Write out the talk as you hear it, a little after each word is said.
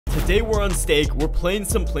Today we're on stake, we're playing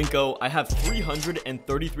some Plinko. I have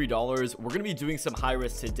 $333. We're gonna be doing some high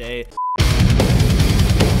risk today. I'm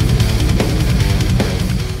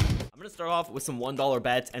gonna start off with some $1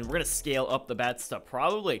 bets, and we're gonna scale up the bets to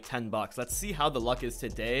probably like 10 bucks. Let's see how the luck is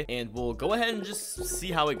today, and we'll go ahead and just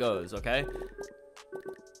see how it goes, okay?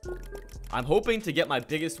 I'm hoping to get my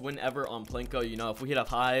biggest win ever on Plinko. You know, if we hit a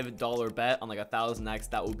 $5 bet on like 1000x,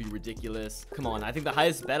 that would be ridiculous. Come on, I think the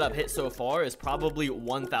highest bet I've hit so far is probably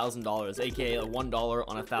 $1,000, aka a $1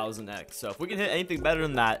 on 1000x. So if we can hit anything better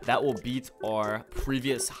than that, that will beat our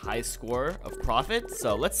previous high score of profit.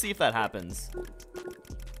 So let's see if that happens.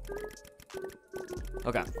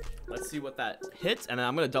 Okay, let's see what that hits, and then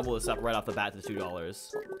I'm gonna double this up right off the bat to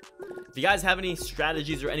 $2. If you guys have any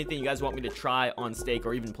strategies or anything you guys want me to try on stake,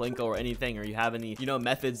 or even Plinko or anything, or you have any, you know,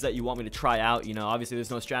 methods that you want me to try out, you know, obviously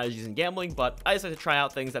there's no strategies in gambling, but I just like to try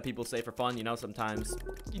out things that people say for fun. You know, sometimes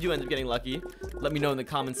you do end up getting lucky. Let me know in the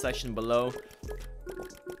comments section below.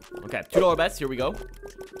 Okay, $2 bets, here we go.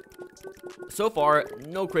 So far,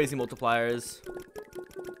 no crazy multipliers.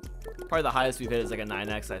 Probably the highest we've hit is like a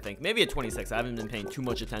 9x, I think. Maybe a 26. I haven't been paying too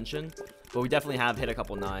much attention, but we definitely have hit a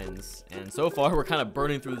couple 9s. And so far, we're kind of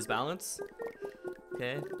burning through this balance.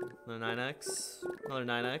 Okay, another 9x. Another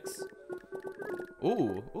 9x.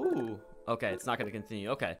 Ooh. Okay, it's not going to continue.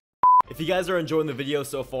 Okay. If you guys are enjoying the video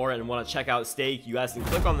so far and want to check out stake, you guys can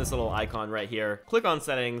click on this little icon right here, click on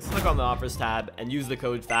settings, click on the offers tab, and use the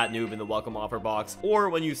code fatnoob in the welcome offer box. Or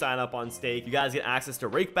when you sign up on stake, you guys get access to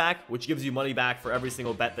rakeback, which gives you money back for every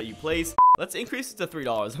single bet that you place. Let's increase it to $3.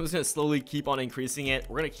 I'm just going to slowly keep on increasing it.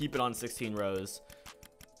 We're going to keep it on 16 rows.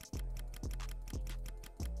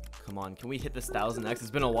 Come on, can we hit this 1000x?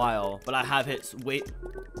 It's been a while, but I have hit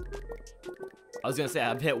I was gonna say,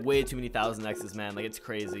 I've hit way too many 1000x's, man. Like, it's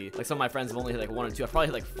crazy. Like, some of my friends have only hit like 1 or 2. I've probably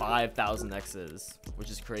hit like 5000x's, which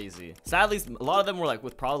is crazy. Sadly, a lot of them were like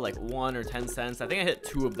with probably like 1 or 10 cents. I think I hit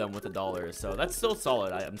 2 of them with $1, so that's still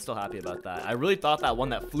solid. I'm still happy about that. I really thought that one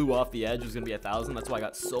that flew off the edge was gonna be 1000. That's why I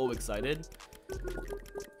got so excited.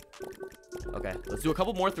 Okay, let's do a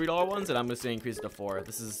couple more $3 ones, and I'm just gonna increase it to 4.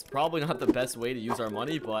 This is probably not the best way to use our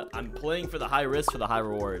money, but I'm playing for the high risk for the high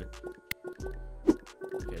reward.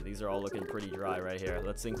 Okay, these are all looking pretty dry right here.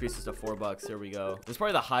 Let's increase this to $4. Here we go. This is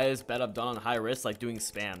probably the highest bet I've done on high risk, like doing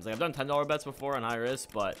spams. Like, I've done $10 bets before on high risk,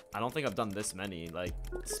 but I don't think I've done this many like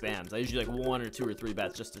spams. I usually like 1 or 2 or 3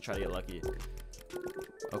 bets just to try to get lucky.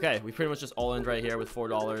 Okay, we pretty much just all in right here with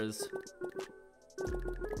 $4.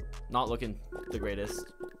 Not looking the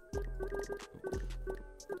greatest.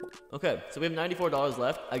 Okay, so we have $94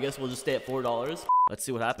 left. I guess we'll just stay at $4. Let's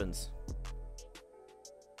see what happens.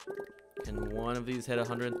 Can one of these hit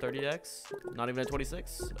 130x? Not even at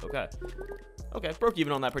 26? Okay. Okay, broke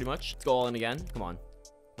even on that pretty much. Let's go all in again. Come on.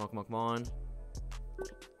 Come on.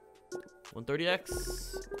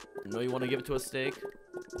 130x. No, you want to give it to a stake.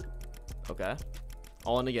 Okay.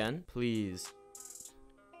 All in again. Please.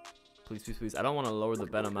 Please. I don't want to lower the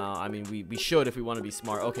bet amount. I mean, we should if we want to be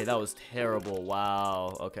smart. Okay, that was terrible.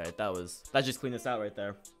 Wow. Okay, that just cleaned us out right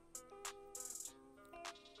there.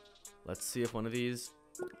 Let's see if one of these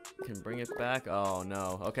can bring it back. Oh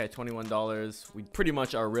no. Okay, $21. We pretty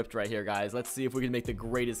much are ripped right here, guys. Let's see if we can make the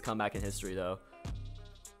greatest comeback in history, though.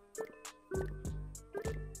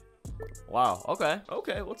 Wow. Okay,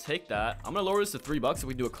 we'll take that. I'm gonna lower this to $3 if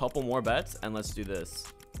we do a couple more bets, and let's do this.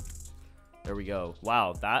 There we go.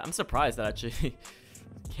 Wow, I'm surprised that actually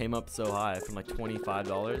came up so high from like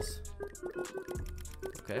 $25.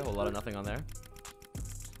 Okay, a whole lot of nothing on there.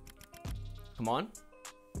 Come on.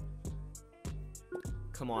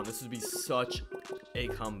 Come on, this would be such a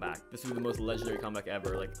comeback. This would be the most legendary comeback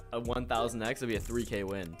ever. Like a 1000x would be a 3k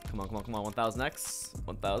win. Come on. 1000x.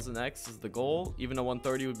 1000x is the goal. Even a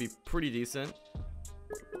 130 would be pretty decent.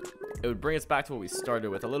 It would bring us back to what we started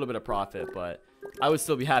with, a little bit of profit, but I would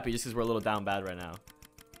still be happy just because we're a little down bad right now.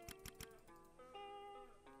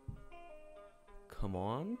 Come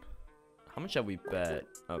on. How much have we bet?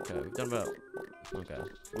 Okay, we've done about... Okay.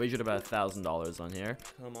 Wagered about $1,000 on here.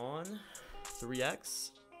 Come on.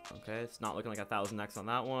 3x. Okay, it's not looking like 1000x on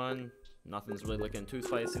that one. Nothing's really looking too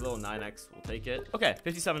spicy. Little 9x, we'll take it. Okay,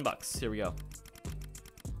 $57. Here we go.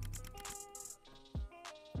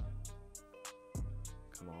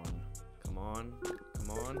 Come on.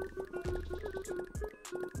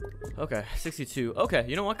 Okay, 62. Okay,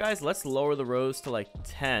 you know what, guys? Let's lower the rows to like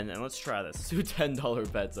 10, and let's try this. Let's do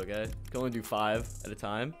 $10 bets, okay? Can only do 5 at a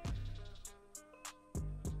time.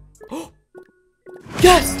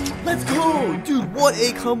 Yes! Let's go, dude. What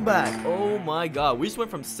a comeback. Oh my god, we just went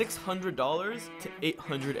from $600 to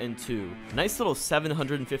 $802. Nice little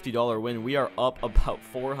 $750 win. We are up about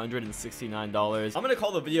 $469. I'm gonna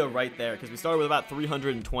call the video right there because we started with about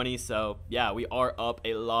 320. So yeah, we are up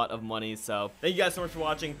a lot of money. So thank you guys so much for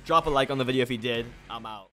watching. Drop a like on the video if you did. I'm out.